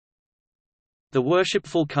The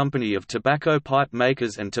Worshipful Company of Tobacco Pipe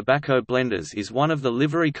Makers and Tobacco Blenders is one of the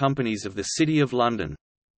livery companies of the City of London.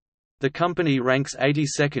 The company ranks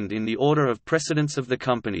 82nd in the order of precedence of the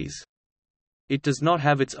companies. It does not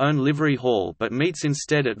have its own livery hall but meets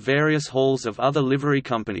instead at various halls of other livery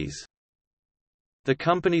companies. The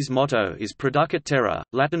company's motto is Producat Terra,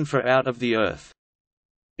 Latin for out of the earth.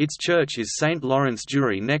 Its church is St Lawrence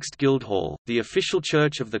Jury next Guildhall, the official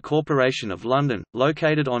church of the Corporation of London,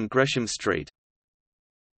 located on Gresham Street.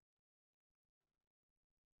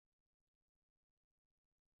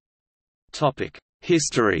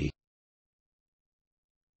 History.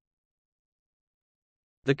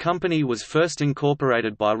 The company was first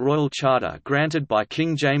incorporated by royal charter granted by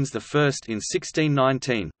King James I in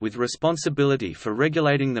 1619, with responsibility for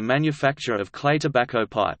regulating the manufacture of clay tobacco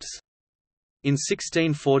pipes. In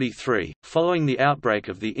 1643, following the outbreak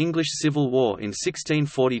of the English Civil War in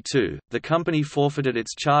 1642, the company forfeited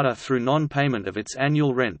its charter through non-payment of its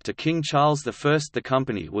annual rent to King Charles I. The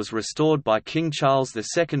company was restored by King Charles II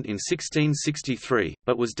in 1663,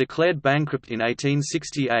 but was declared bankrupt in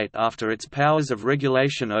 1868 after its powers of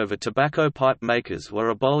regulation over tobacco pipe makers were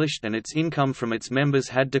abolished and its income from its members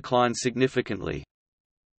had declined significantly.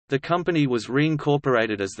 The company was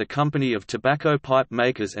reincorporated as the Company of Tobacco Pipe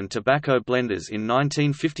Makers and Tobacco Blenders in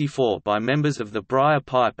 1954 by members of the briar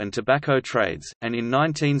pipe and tobacco trades, and in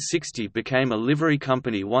 1960 became a livery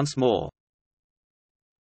company once more.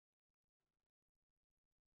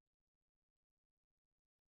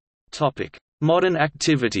 Modern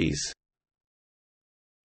activities.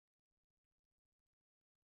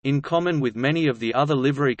 In common with many of the other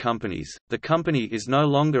livery companies, the company is no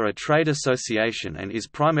longer a trade association and is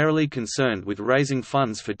primarily concerned with raising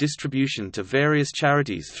funds for distribution to various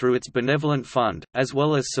charities through its benevolent fund, as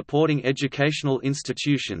well as supporting educational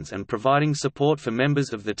institutions and providing support for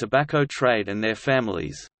members of the tobacco trade and their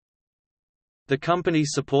families. The company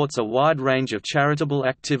supports a wide range of charitable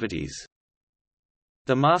activities.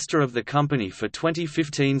 The master of the company for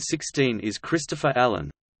 2015-16 is Christopher Allen.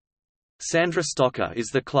 Sandra Stocker is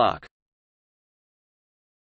the clerk.